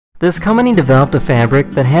This company developed a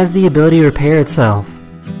fabric that has the ability to repair itself.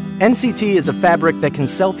 NCT is a fabric that can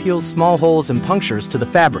self-heal small holes and punctures to the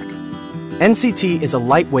fabric. NCT is a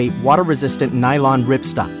lightweight, water-resistant nylon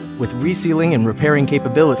ripstop with resealing and repairing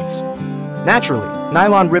capabilities. Naturally,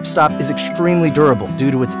 nylon ripstop is extremely durable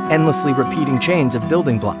due to its endlessly repeating chains of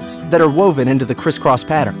building blocks that are woven into the crisscross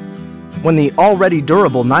pattern. When the already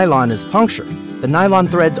durable nylon is punctured, the nylon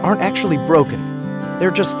threads aren't actually broken.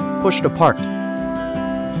 They're just pushed apart.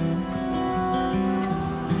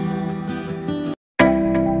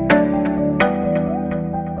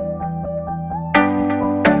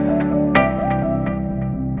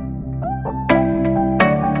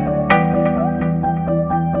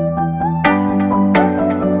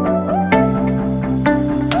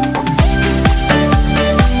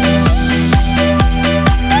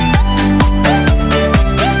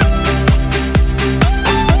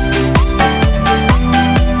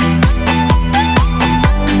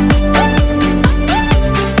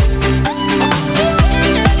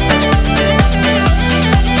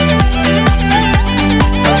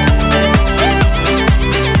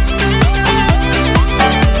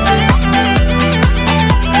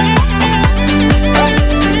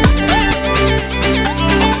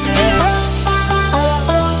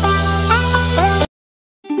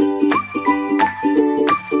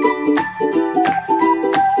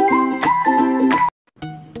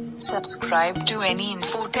 Subscribe to any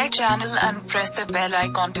Infotech channel and press the bell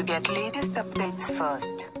icon to get latest updates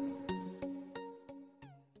first.